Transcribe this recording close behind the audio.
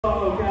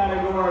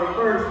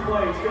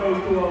place goes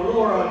to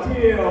Laura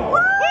Teal.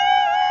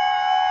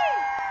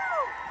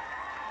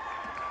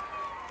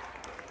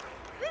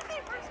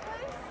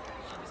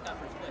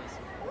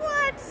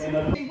 What?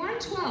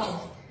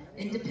 112,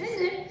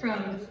 independent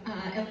from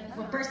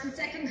first and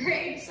second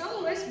grade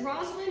soloist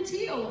Rosalind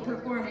Teal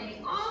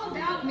performing All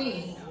About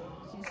Me.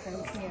 She's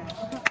so cute.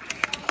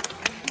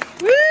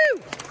 Woo!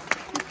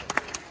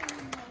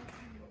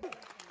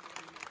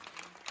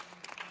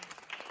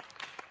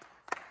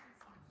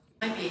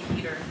 Might be a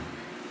heater.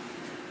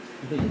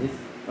 I think it is.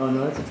 Oh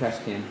no, that's a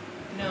trash can.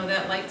 No,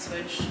 that light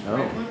switch. Oh.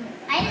 Red one?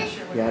 I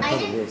didn't, Yeah, I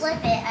didn't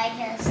flip it,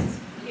 I just...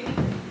 Are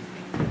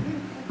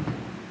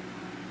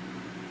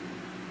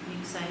you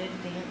excited to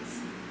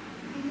dance?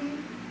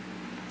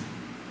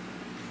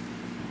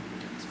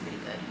 It's pretty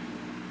good.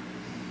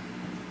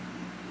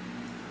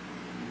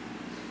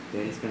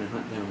 Daddy's gonna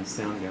hunt down the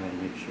sound guy to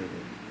make sure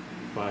the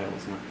file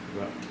is not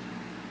corrupt.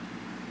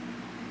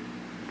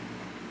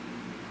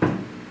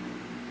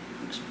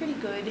 Looks pretty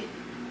good.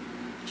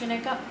 Put your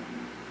neck up.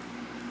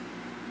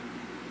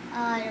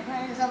 Your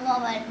friend is up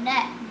on my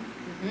neck.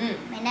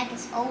 My neck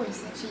is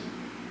always itchy.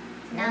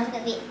 So now it's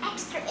going to be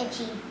extra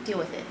itchy. Deal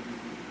with it.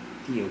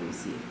 Deal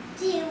with it.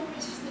 Deal with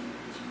it.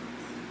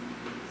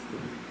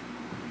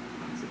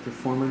 It's a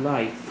performer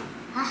life.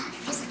 Ah, it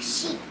feels like a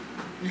sheep.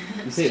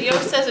 You say She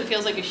always says it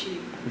feels like a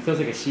sheep. It feels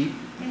like a sheep?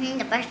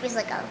 The brush was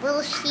like a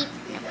little sheep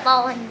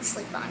falling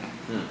asleep on it.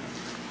 Huh.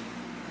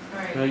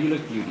 Alright. Well, you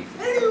look beautiful.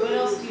 What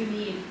else do you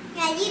need?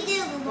 Yeah, you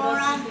do, What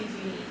Laura. else do you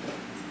think you need?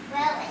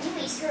 Well,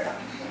 anyways, her on.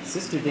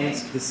 Sister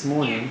danced this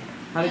morning.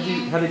 How did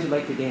you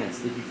like the dance?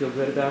 Did you feel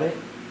good about it?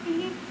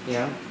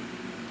 Yeah.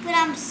 But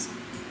I'm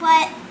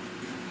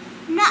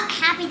not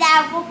happy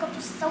that I woke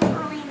up so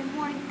early in the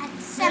morning at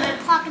 7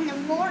 o'clock in the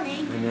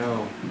morning. I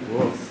know.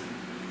 Woof.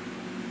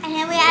 And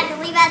then we had to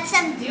leave at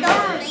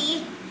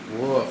 7:30.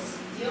 Woof.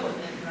 Deal with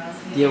it,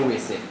 Rosie. Deal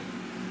with it.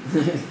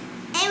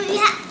 And we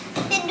have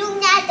been doing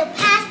that the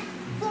past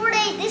 4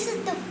 days. This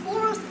is the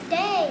 4th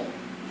day.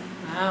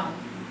 Wow.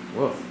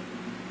 Woof.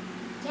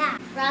 Yeah.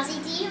 Rosie,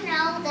 do you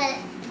know that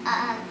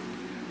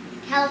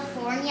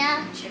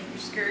California Check your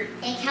skirt.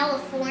 in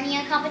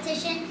California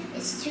competition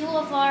is 2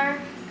 of our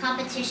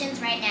competitions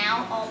right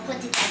now all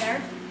put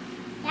together?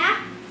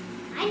 Yeah,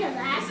 I know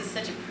that. This is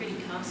such a pretty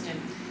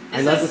costume.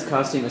 I love this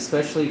costume,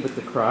 especially with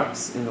the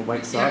Crocs and the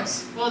white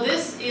socks. Well,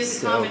 this is a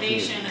So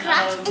combination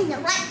Crocs of and the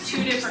right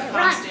 2 different the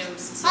right.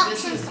 costumes. So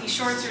this is, these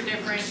shorts are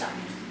different.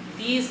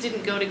 These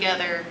didn't go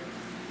together,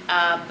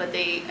 but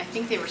I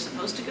think they were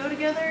supposed to go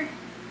together.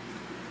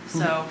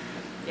 So,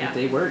 yeah. But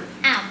they work.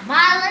 I'm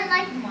modeling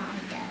like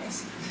Mommy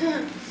does.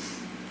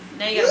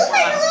 Now you gotta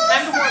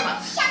warm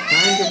up.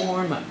 Time to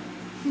warm up. Time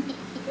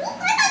to warm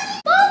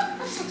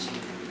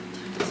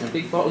up. A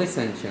big ball of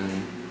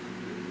sunshine.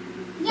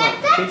 Yeah,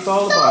 Big that's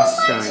ball of so boss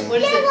much shine.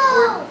 What is it?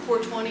 yellow.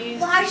 420?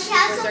 Why does she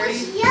have so much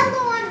 430?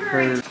 yellow on her?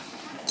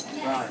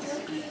 Right.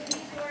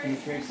 Can you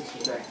carry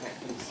Sister's backpack,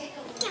 please?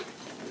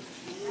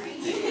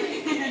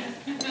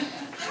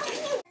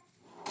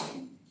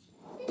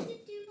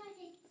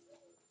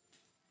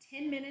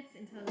 10 minutes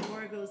until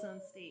Laura goes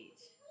on stage.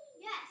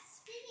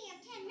 Yes, speaking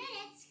of 10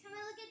 minutes, come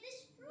and look at this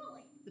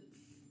drawing.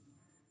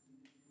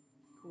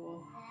 Cool.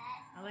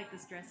 I like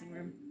this dressing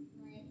room.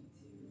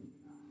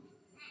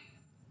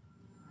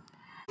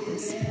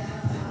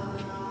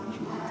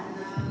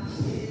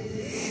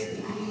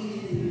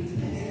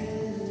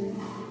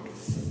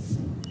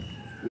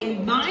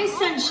 In My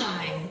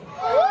Sunshine.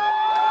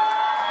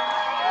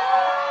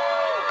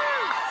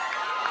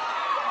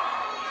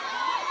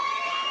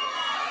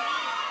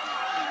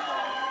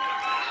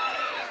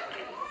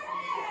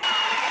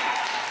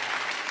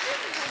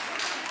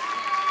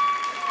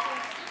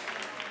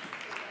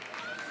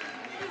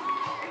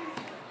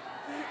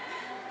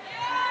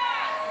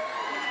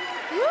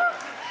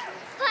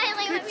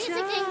 Finally, my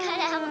music didn't cut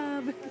out.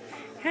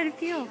 How'd it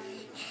feel?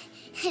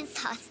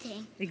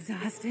 Exhausting.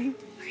 Exhausting.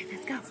 All right,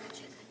 let's go. Let's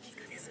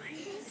go this way.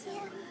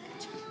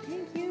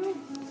 Thank you.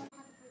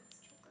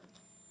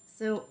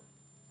 So,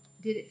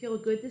 did it feel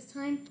good this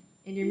time?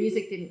 And your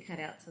music didn't cut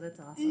out, so that's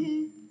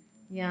awesome.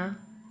 Yeah?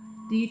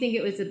 Do you think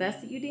it was the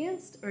best that you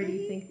danced, or do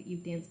you think that you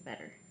danced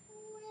better?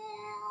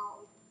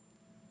 Well,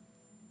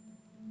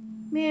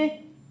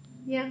 Meh.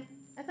 Yeah,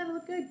 I thought it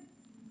looked good.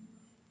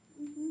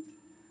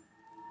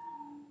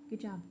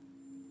 Good job.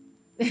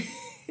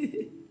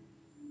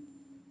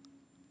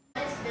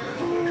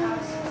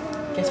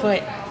 Guess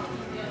what?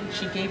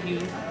 She gave you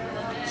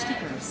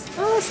stickers.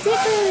 Oh,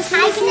 stickers! I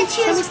get to Show me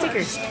choose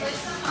stickers.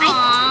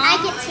 I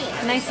get to.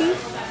 Can I see?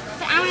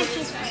 But I want to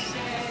choose first.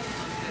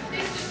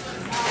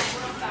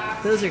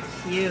 Those are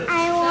cute.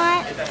 I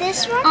want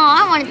this one. Oh,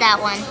 I wanted that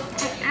one.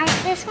 I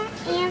want this one,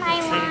 and I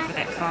Excited want for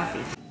that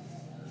coffee.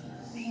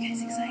 Are you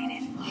guys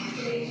excited?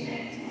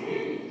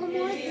 one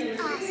more than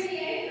us.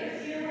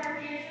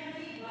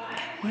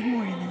 One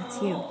more and then it's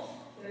you.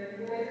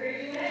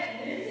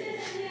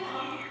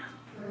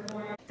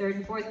 3rd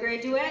and 4th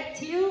grade duet,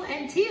 Teal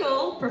and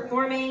Teal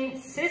performing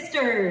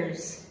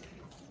Sisters.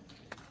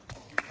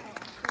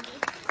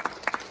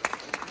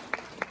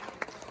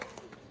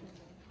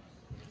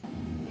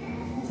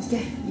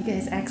 Yeah, you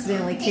guys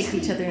accidentally kicked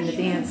each other in the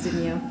dance,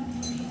 didn't you?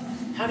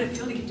 How did it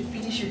feel to get to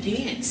finish your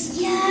dance?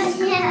 Yes.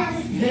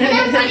 And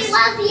everybody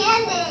loved the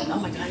ending. Oh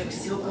my god, it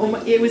was so Oh cool.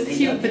 my, it was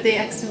cute, but they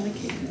accidentally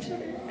kicked each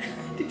other.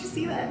 Did you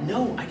see that?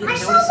 No, I didn't I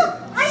notice saw it.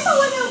 one of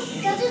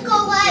them just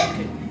go like.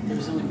 Okay, there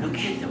was only one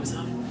cake that was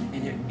off,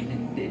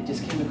 and it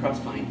just came across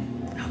fine.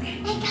 Okay.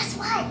 Hey, guess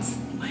what?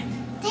 What?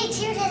 They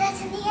cheered at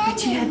us in the ending.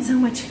 But you had so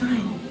much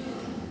fun.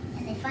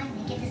 And they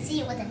finally get to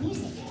see it with the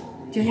music.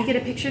 Do you want to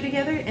get a picture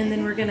together, and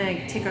then we're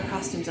gonna take our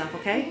costumes off,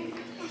 okay?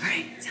 All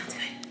right, sounds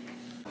good.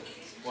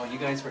 While you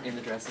guys were in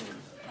the dressing room,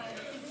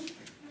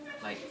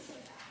 like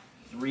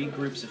 3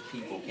 groups of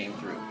people came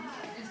through.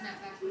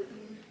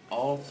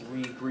 All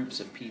 3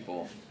 groups of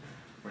people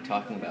were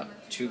talking about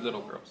 2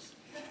 little girls.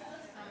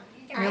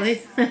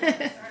 Really?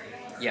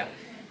 Yeah,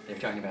 they were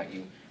talking about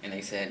you, and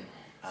they said,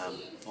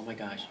 oh my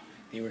gosh,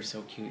 they were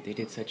so cute. They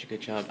did such a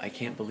good job. I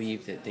can't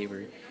believe that they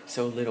were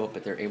so little,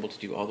 but they're able to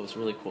do all those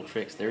really cool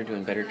tricks. They were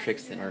doing better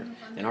tricks than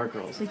our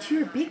girls. But you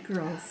were big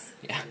girls.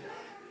 Yeah,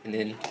 and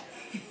then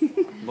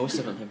most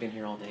of them have been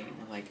here all day, and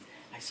they're like,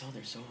 I saw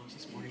their solos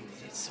this morning.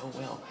 They did so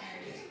well.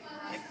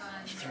 Like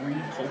 3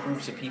 whole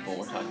groups of people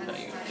were talking about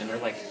you, and they're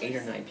like 8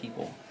 or 9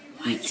 people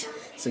each.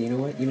 So you know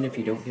what? Even if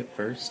you don't get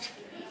first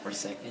or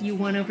second, You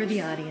won over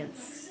the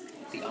audience.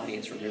 the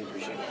audience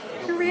remembers you.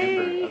 They don't Hooray.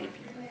 remember other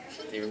people.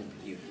 They remember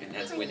you, and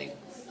that's winning.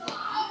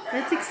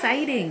 That's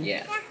exciting.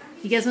 Yeah.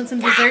 You guys want some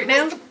dessert now?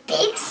 That was a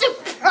big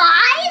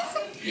surprise?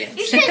 Yes.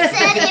 You should have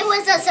said it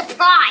was a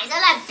surprise.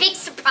 I like big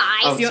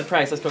surprise. Oh,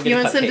 surprise! Let's go get You a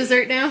want some cupcake.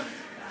 dessert now?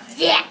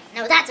 Yeah,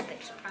 no, that's a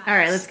big surprise. All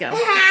right, let's go. No.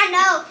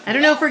 I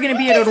don't know if we're going to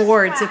be at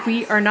awards. If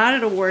we are not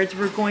at awards,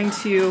 we're going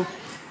to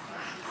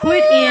put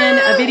in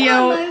a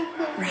video.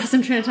 As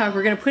I'm trying to talk,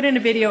 we're going to put in a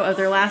video of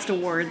their last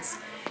awards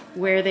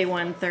where they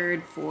won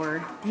 3rd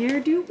for their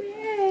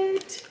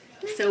duet.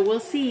 So we'll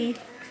see.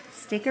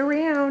 Stick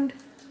around.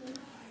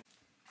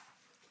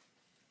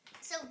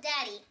 So,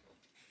 Daddy.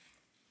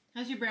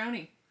 How's your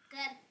brownie? Good.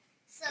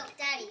 So,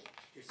 Daddy.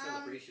 Your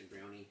celebration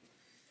brownie.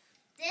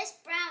 This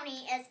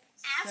brownie is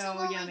So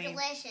absolutely yummy.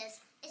 delicious.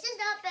 This is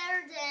not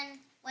better than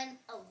when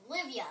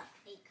Olivia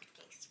made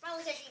cupcakes. It's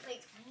probably because she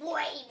makes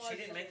way more. She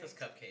didn't make those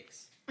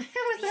cupcakes. How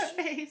was that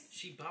face?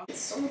 She bought. It's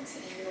salty.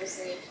 It was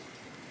like.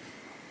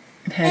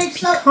 It has It's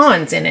so-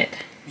 pecans in it.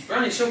 This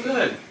brownie's so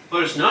good,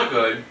 but it's not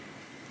good.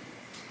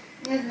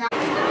 There's not.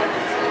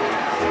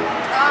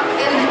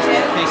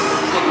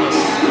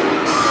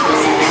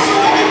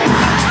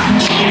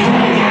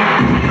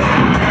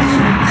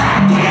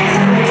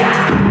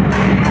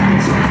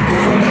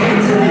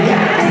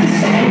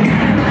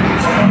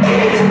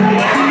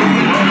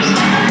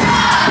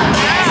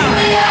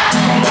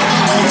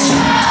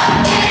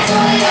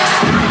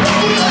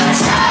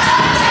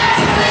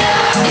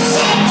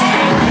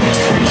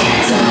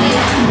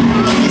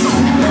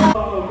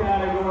 Solo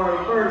category,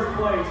 first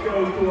place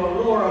goes to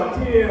Laura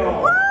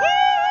Teal.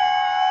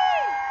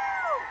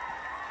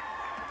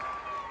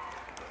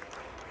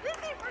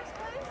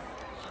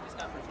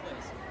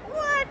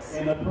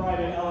 In the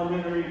private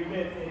elementary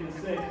 5th and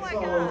 6th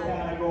solo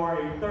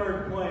category,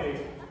 3rd place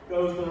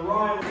goes to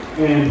Riley.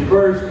 And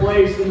first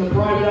place in the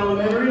private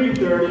elementary,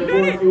 3rd and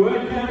 4th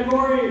duet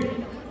category,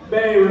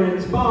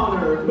 Bayron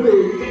Bonner,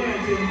 Move,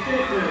 Dance, and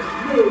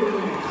Fitness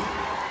Movement.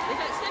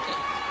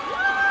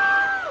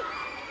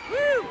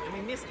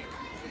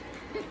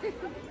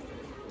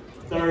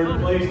 Third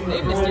place in the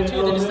private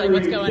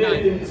elementary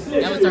 5th and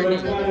 6th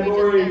duet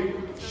category,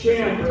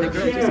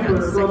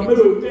 Champer from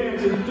Move,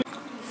 Dance, and Fitness.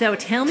 So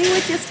tell me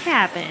what just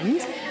happened.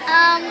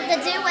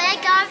 The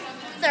duet got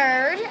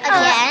 3rd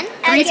again.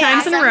 3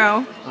 times in a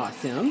row.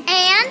 Awesome.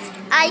 And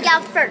I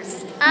got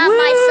 1st on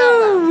my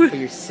solo. For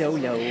your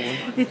solo.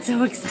 It's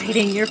so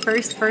exciting. Your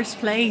first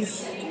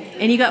place.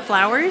 And you got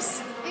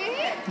flowers?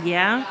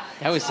 Yeah.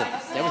 That was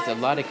a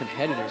lot of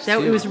competitors That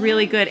too. it was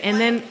really good. And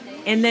then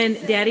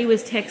Daddy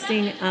was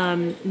texting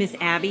Miss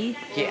Abby.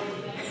 Yeah.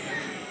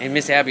 And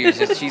Miss Abby was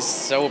she's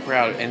so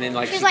proud. And then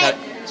She's like-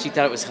 she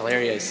thought it was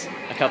hilarious.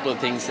 A couple of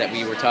things that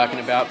we were talking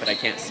about, but I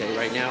can't say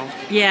right now.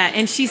 Yeah,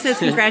 and she says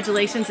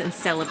congratulations and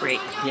celebrate.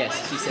 Yes,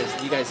 she says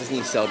you guys just need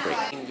to celebrate.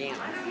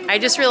 I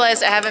just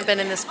realized I haven't been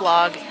in this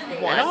vlog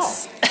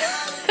once.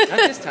 Not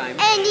this time.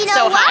 And you know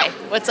So what? hi,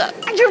 what's up?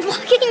 You're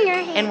blocking your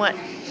hand. And what?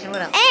 And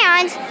what else?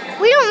 And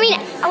we don't mean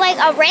like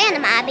a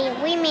random Abby.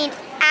 We mean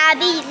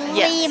Abby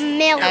Lee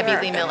Miller. Abby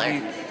Lee Miller.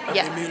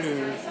 Yeah.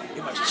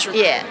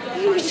 Yeah.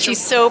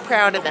 She's so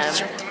proud of them.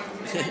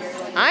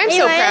 I'm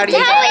so proud of you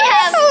Now guys. we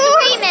have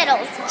 3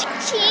 medals.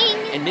 Ching.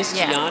 And Miss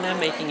Yeah. Gianna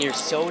making your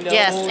solos.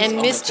 Yes, and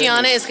Oh, Miss my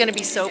Gianna goodness. is going to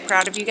be so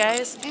proud of you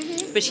guys.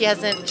 But she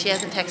hasn't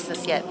texted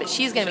us yet. But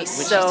she's going to be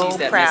When so she sees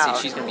that proud.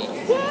 message, she's gonna be.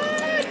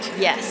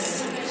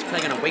 Yes. She's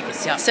probably gonna wake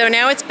us up. So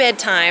now it's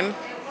bedtime. So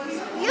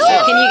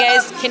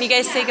can you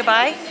guys say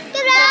goodbye?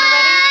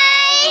 Goodbye.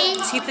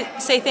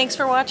 Say thanks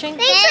for watching.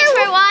 Thanks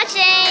for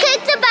watching.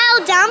 Click the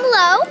bell down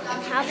below.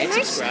 Have a And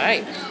nice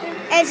subscribe.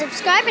 and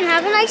subscribe and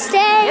have a nice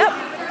day. Yep.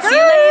 See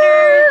you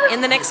later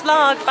in the next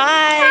vlog.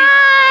 Bye.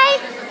 Bye.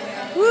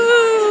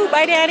 Woo!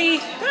 Bye, Daddy.